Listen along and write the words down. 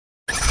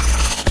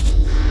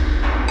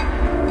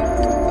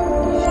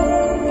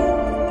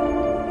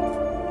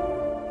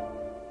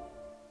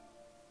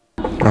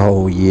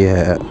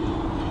yeah.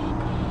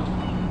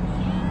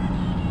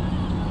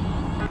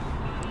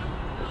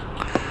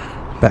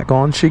 Back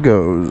on she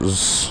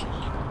goes.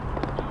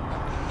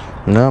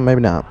 No,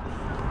 maybe not.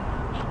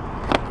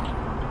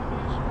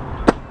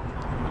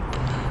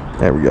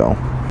 There we go.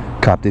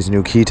 Cop these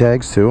new key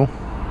tags too.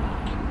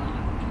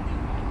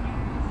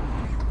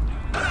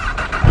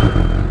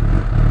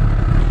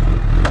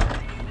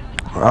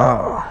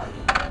 Oh.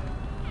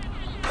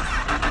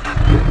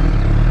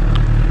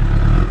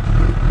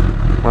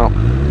 Well,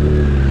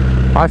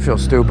 I feel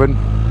stupid.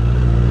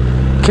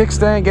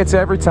 Kickstand gets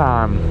every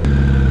time.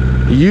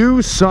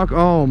 You suck.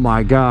 Oh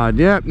my god.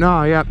 Yep,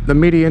 no, yep. The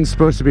median's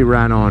supposed to be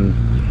ran on.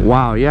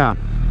 Wow, yeah.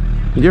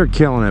 You're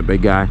killing it,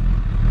 big guy.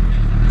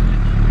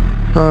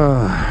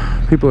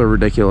 People are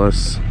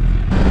ridiculous.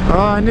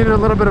 I needed a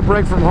little bit of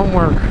break from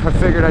homework. I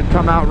figured I'd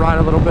come out, ride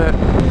a little bit.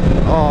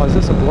 Oh, is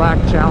this a black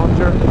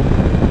Challenger?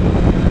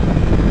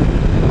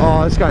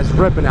 Oh, this guy's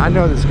ripping it. I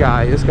know this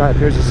guy. This guy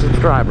appears a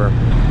subscriber.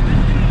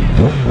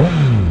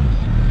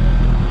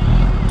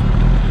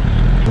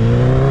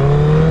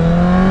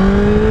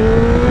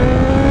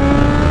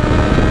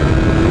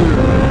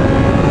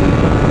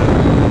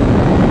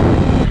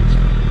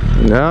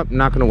 Nope,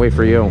 not gonna wait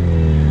for you.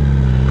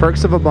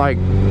 Perks of a bike.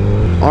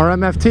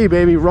 RMFT,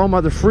 baby. Roll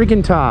mother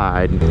freaking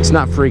tide. It's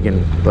not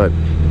freaking, but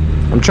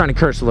I'm trying to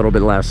curse a little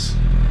bit less.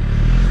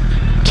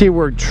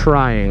 Keyword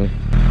trying.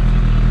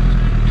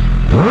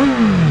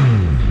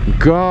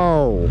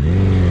 Go.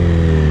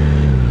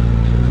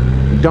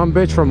 Dumb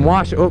bitch from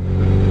Washington.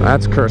 Oh,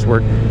 that's a curse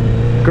word.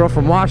 Girl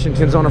from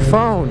Washington's on her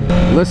phone.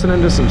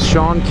 Listening to some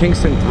Sean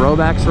Kingston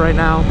throwbacks right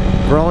now.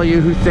 For all of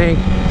you who think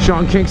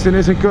Sean Kingston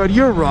isn't good,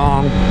 you're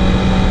wrong.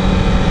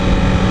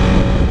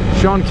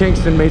 Sean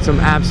Kingston made some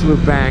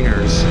absolute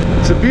bangers.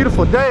 It's a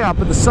beautiful day out,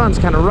 but the sun's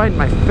kind of right in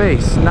my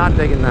face. Not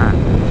digging that.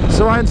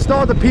 So I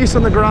installed the piece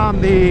on the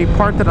Grom, the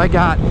part that I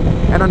got,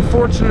 and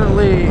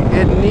unfortunately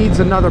it needs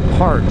another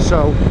part.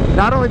 So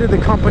not only did the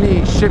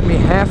company ship me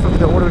half of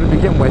the order to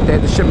begin with, they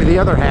had to ship me the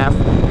other half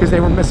because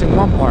they were missing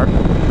one part.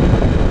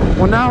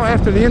 Well, now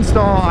after the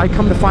install, I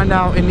come to find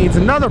out it needs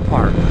another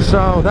part.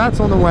 So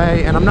that's on the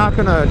way, and I'm not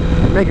gonna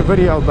make a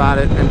video about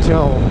it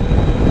until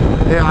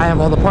I have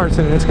all the parts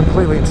in it and it's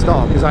completely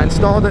installed, because I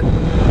installed it.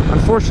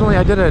 Unfortunately,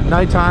 I did it at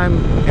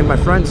nighttime in my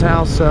friend's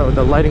house, so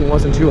the lighting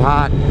wasn't too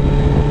hot.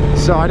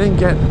 So I didn't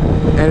get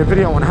a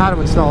video on how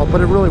to install it, but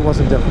it really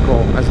wasn't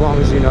difficult, as long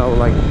as you know,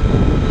 like,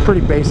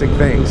 pretty basic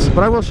things.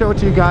 But I will show it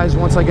to you guys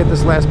once I get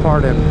this last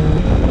part in.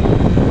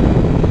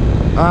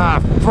 Ah,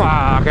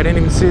 fuck, I didn't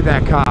even see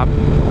that cop.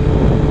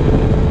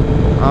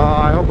 Oh,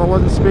 I hope I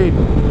wasn't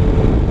speeding.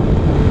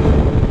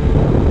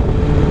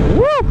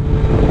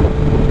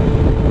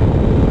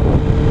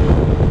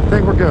 I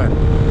think we're good.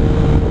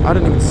 I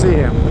didn't even see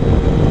him.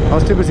 I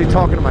was too busy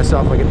talking to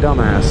myself like a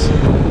dumbass.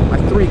 My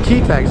 3 key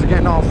tags are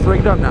getting all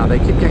frigged up now. They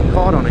keep getting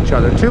caught on each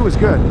other. 2 is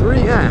good. 3,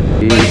 yeah.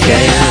 We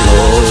can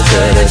roll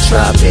to the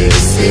tropics,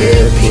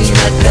 sip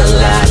pina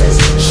coladas,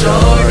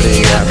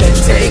 shorty up and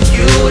take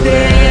you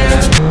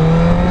there.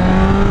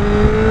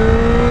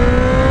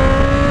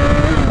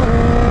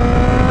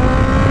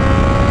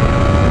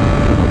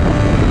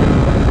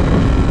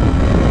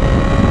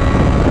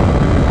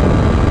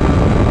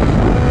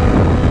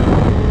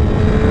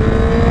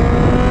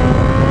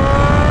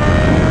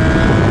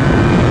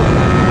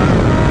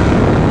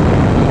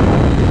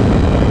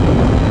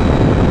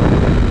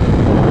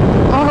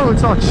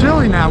 It's all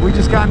chilly now. We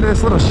just got into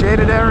this little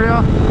shaded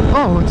area.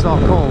 Oh, it's all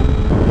cold.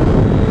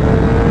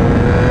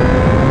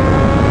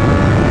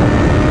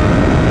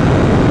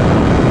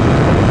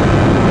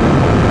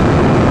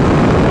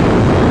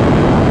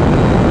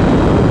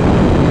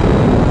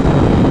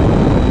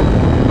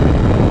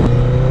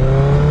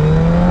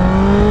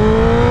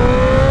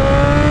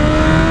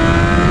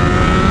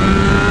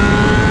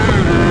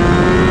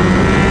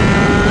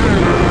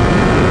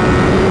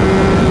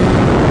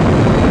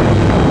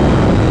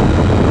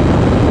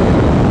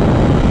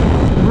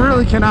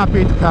 Cannot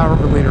beat the power of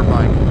a leader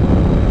bike.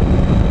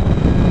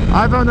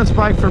 I've owned this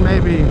bike for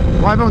maybe,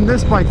 well, I've owned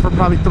this bike for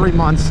probably 3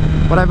 months,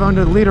 but I've owned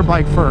a leader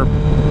bike for,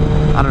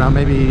 I don't know,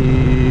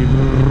 maybe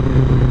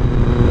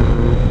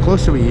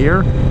close to a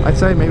year, I'd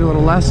say, maybe a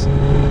little less.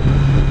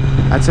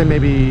 I'd say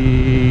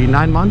maybe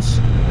 9 months.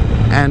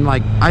 And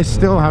like, I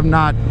still have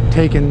not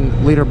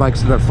taken leader bikes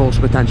to their full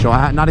potential.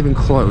 Not even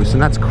close,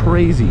 and that's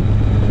crazy.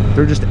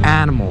 They're just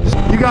animals.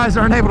 You guys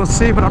aren't able to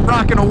see, but I'm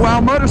rocking a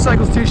Wow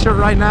Motorcycles t-shirt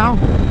right now.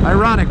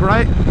 Ironic,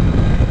 right?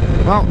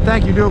 Well,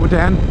 thank you, Do It With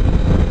Dan.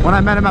 When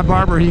I met him at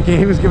Barber,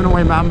 he was giving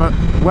away Wow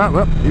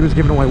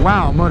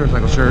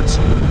Motorcycle shirts.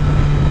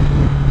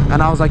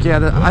 And I was like,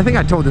 yeah, I think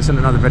I told this in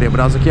another video, but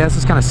I was like, yeah, this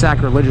is kind of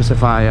sacrilegious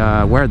if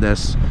I wear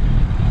this.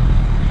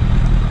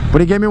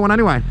 But he gave me one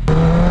anyway.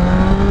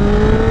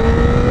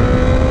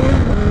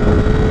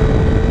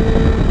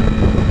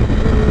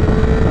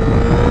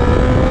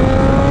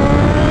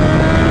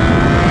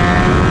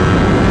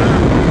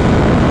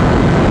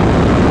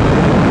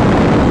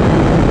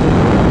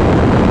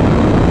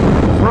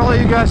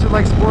 guys who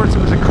like sports, it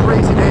was a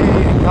crazy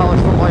day in college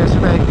football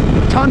yesterday.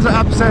 Tons of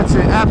upsets.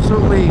 It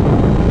absolutely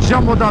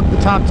jumbled up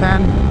the top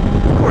 10.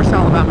 Of course,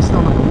 Alabama's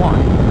still number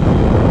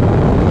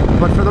 1.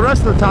 But for the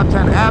rest of the top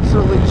 10,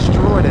 absolutely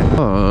destroyed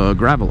it.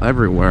 Gravel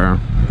everywhere.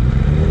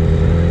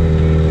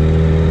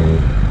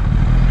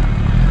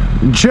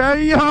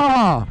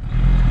 Jaya!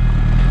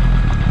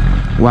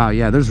 Wow,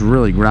 yeah, there's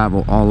really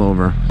gravel all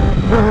over.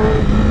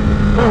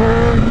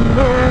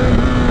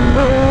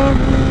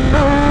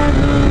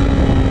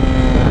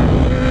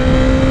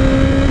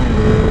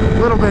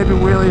 Little baby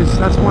wheelies,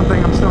 that's one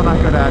thing I'm still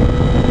not good at.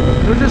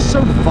 They're just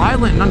so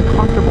violent and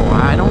uncomfortable.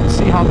 I don't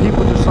see how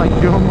people just like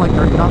do them like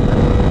they're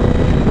nothing.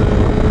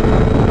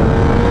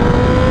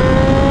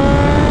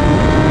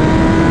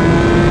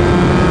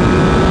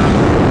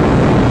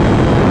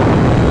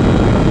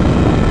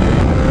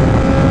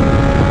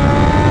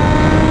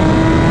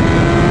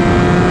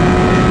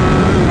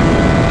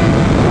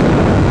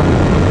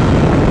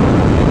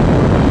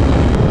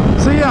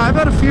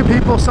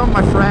 Some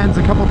of my friends,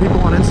 a couple people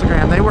on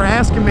Instagram, they were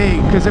asking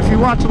me, because if you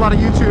watch a lot of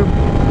YouTube,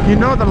 you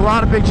know that a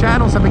lot of big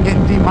channels have been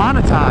getting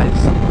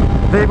demonetized.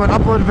 They would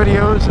upload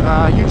videos,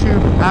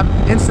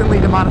 YouTube instantly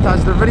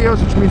demonetizes their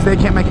videos, which means they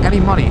can't make any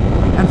money.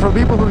 And for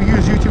people who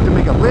use YouTube to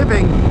make a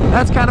living,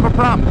 that's kind of a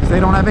problem because they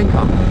don't have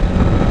income.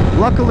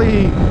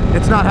 Luckily,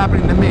 it's not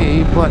happening to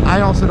me, but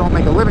I also don't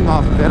make a living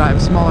off of it. I have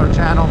a smaller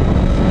channel,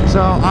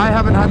 so I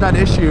haven't had that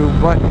issue,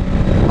 but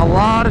a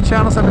lot of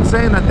channels have been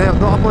saying that they'll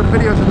upload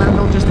videos and then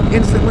they'll just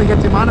instantly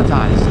get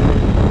demonetized.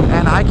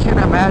 And I can't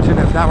imagine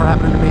if that were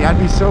happening to me. I'd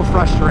be so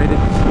frustrated.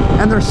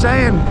 And they're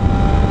saying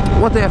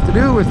what they have to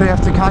do is they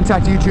have to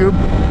contact YouTube,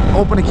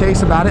 open a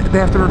case about it, they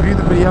have to review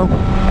the video,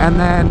 and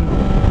then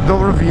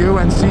they'll review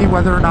and see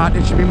whether or not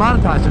it should be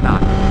monetized or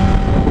not.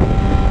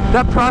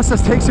 That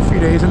process takes a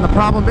few days, and the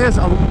problem is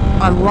a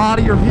lot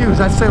of your views,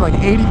 I'd say like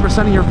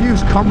 80% of your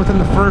views come within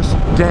the first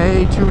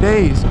day, 2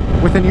 days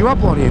within you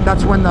uploading it.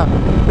 That's when the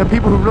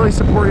people who really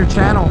support your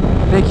channel,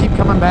 they keep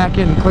coming back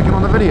and clicking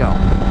on the video.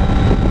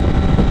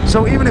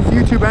 So even if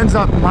YouTube ends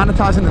up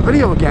monetizing the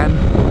video again,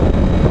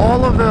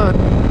 all of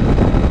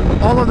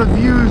the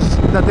views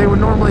that they would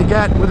normally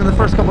get within the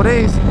first couple of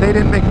days, they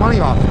didn't make money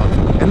off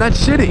of. And that's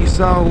shitty.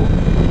 So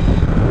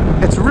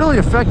it's really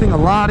affecting a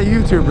lot of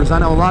YouTubers. I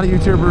know a lot of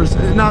YouTubers,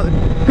 now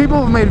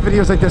people have made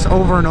videos like this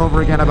over and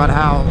over again about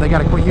how they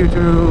gotta quit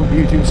YouTube,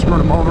 YouTube's screwing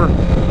them over,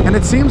 and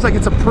it seems like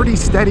it's a pretty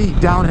steady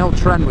downhill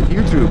trend with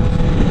YouTube,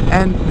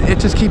 and it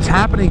just keeps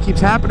happening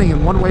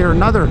in one way or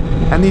another,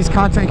 and these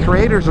content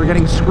creators are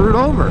getting screwed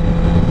over.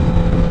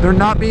 They're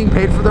not being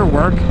paid for their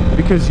work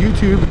because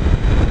YouTube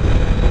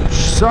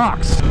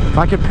sucks. If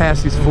I could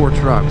pass these 4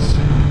 trucks,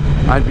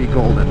 I'd be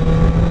golden.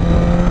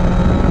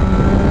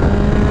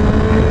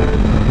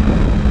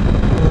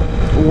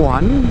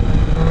 One.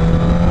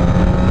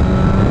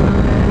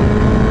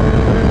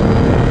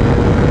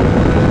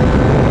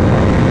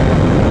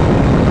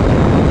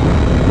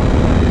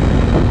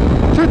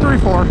 2, 3,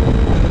 4.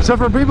 So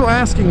for people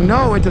asking,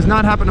 no, it does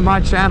not happen to my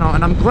channel,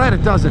 and I'm glad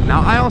it doesn't.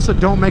 Now, I also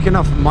don't make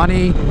enough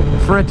money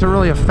for it to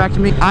really affect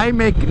me. I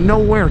make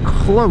nowhere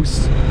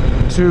close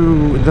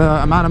to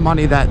the amount of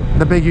money that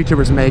the big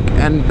YouTubers make,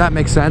 and that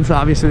makes sense.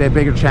 Obviously they have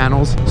bigger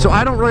channels, so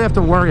I don't really have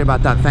to worry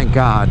about that, thank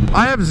God.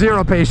 I have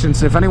zero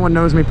patience. If anyone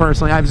knows me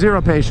personally, I have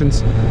zero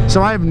patience,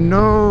 so I have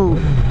no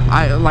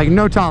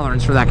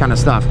tolerance for that kind of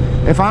stuff.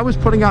 If I was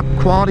putting up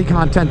quality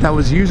content that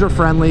was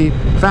user-friendly,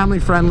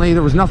 family-friendly,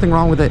 there was nothing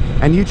wrong with it,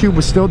 and YouTube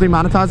was still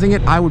demonetizing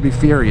it, I would be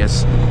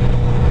furious.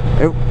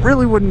 It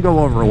really wouldn't go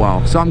over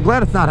well. So I'm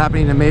glad it's not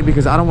happening to me,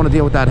 because I don't want to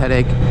deal with that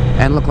headache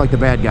and look like the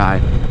bad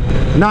guy.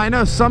 Now, I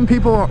know some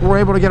people were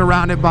able to get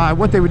around it by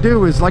what they would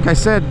do is, like I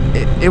said,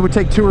 it would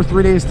take 2 or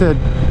 3 days for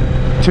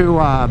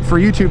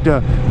YouTube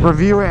to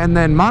review it and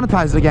then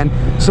monetize it again.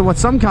 So what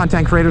some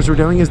content creators were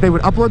doing is they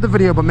would upload the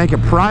video but make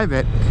it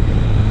private.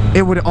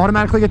 It would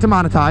automatically get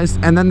demonetized,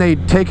 and then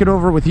they'd take it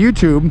over with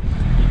YouTube.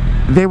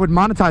 They would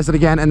monetize it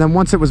again, and then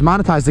once it was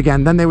monetized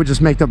again, then they would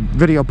just make the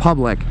video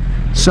public.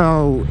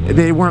 So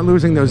they weren't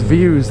losing those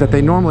views that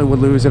they normally would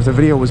lose if the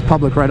video was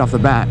public right off the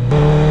bat.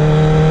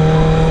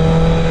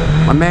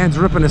 A man's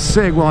ripping a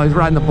cig while he's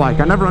riding the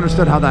bike. I never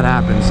understood how that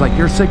happens. Like,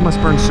 your cig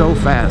must burn so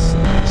fast.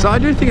 So I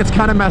do think it's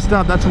kind of messed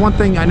up. That's one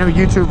thing I know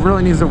YouTube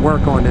really needs to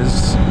work on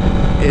is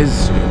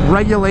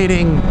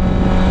regulating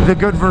the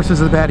good versus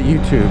the bad of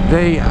YouTube.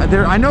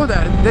 I know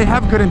that they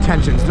have good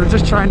intentions. They're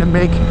just trying to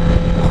make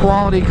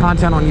quality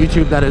content on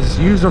YouTube that is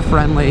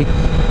user-friendly,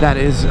 that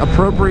is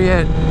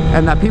appropriate,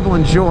 and that people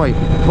enjoy.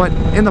 But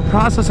in the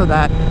process of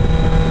that,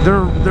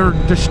 they're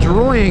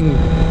destroying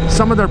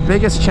some of their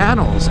biggest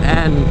channels,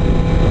 and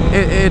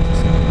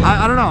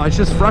I don't know, it's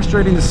just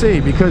frustrating to see,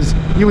 because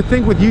you would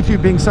think with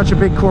YouTube being such a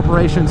big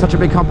corporation, such a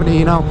big company,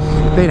 you know,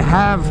 they'd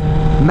have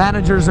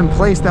managers in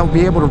place that would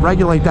be able to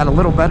regulate that a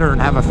little better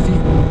and have a few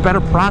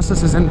better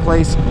processes in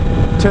place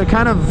to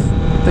kind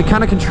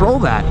of control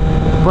that.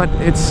 But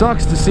it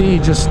sucks to see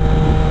just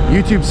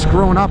YouTube's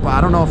screwing up.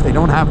 I don't know if they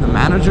don't have the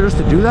managers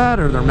to do that,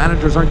 or their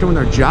managers aren't doing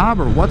their job,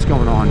 or what's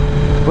going on.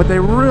 But they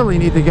really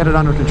need to get it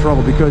under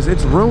control, because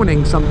it's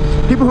ruining some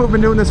people who have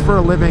been doing this for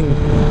a living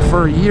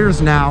for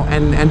years now,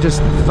 and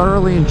just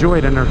thoroughly enjoy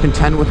it and are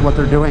content with what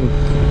they're doing.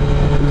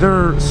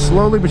 They're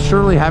slowly but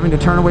surely having to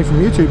turn away from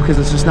YouTube because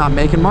it's just not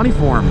making money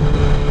for them.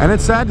 And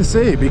it's sad to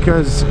see,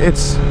 because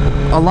it's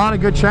a lot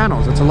of good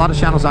channels. It's a lot of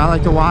channels I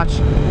like to watch.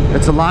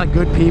 It's a lot of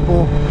good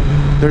people.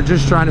 They're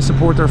just trying to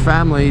support their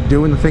family,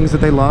 doing the things that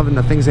they love and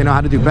the things they know how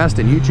to do best,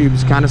 and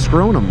YouTube's kind of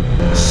screwing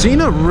them.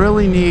 Cena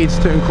really needs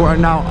to incorporate.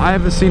 Now, I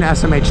have a Cena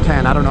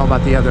SMH10. I don't know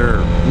about the other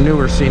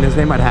newer Cenas.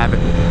 They might have it.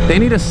 They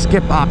need a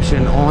skip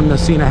option on the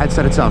Cena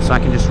headset itself, so I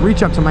can just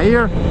reach up to my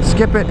ear,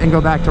 skip it, and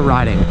go back to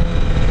riding.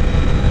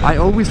 I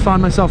always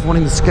find myself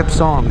wanting to skip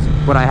songs,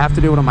 but I have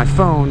to do it on my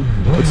phone.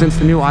 But since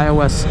the new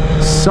iOS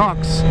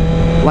sucks,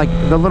 like,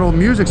 the little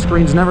music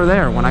screen's never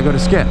there when I go to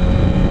skip.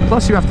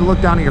 Plus, you have to look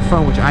down at your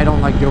phone, which I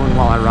don't like doing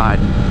while I ride.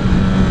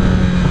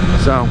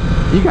 So,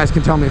 you guys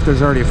can tell me if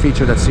there's already a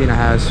feature that Cena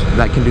has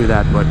that can do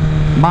that, but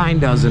mine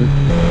doesn't.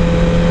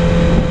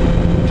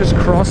 Just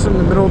crossing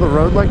the middle of the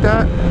road like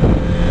that?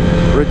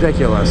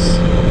 Ridiculous.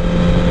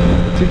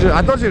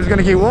 I thought she was going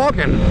to keep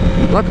walking.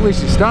 Luckily,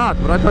 she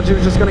stopped, but I thought she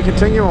was just going to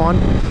continue on.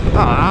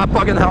 Ah,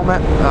 fucking helmet.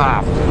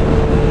 Ah.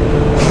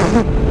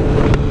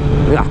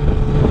 Yeah.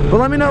 But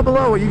let me know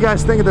below what you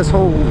guys think of this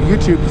whole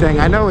YouTube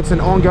thing. I know it's an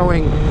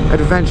ongoing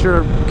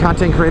adventure.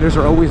 Content creators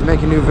are always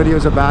making new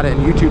videos about it,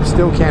 and YouTube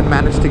still can't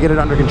manage to get it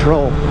under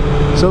control.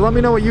 So let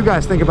me know what you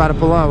guys think about it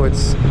below.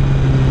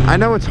 I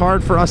know it's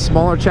hard for us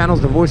smaller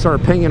channels to voice our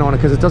opinion on it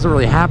because it doesn't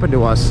really happen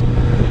to us.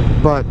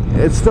 But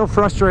it's still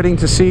frustrating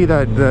to see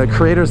the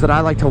creators that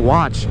I like to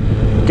watch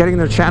getting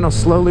their channels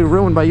slowly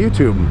ruined by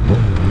YouTube.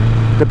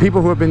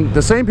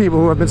 The same people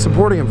who have been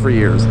supporting them for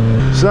years.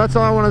 So that's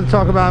all I wanted to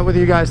talk about with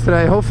you guys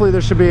today. Hopefully there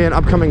should be an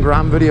upcoming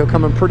Grom video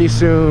coming pretty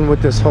soon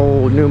with this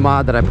whole new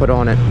mod that I put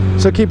on it.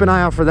 So keep an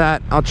eye out for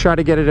that. I'll try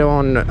to get it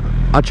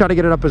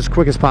up as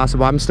quick as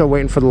possible. I'm still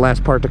waiting for the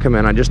last part to come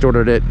in. I just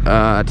ordered it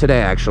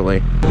today,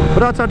 actually.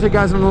 But I'll talk to you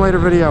guys in a later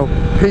video.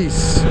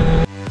 Peace.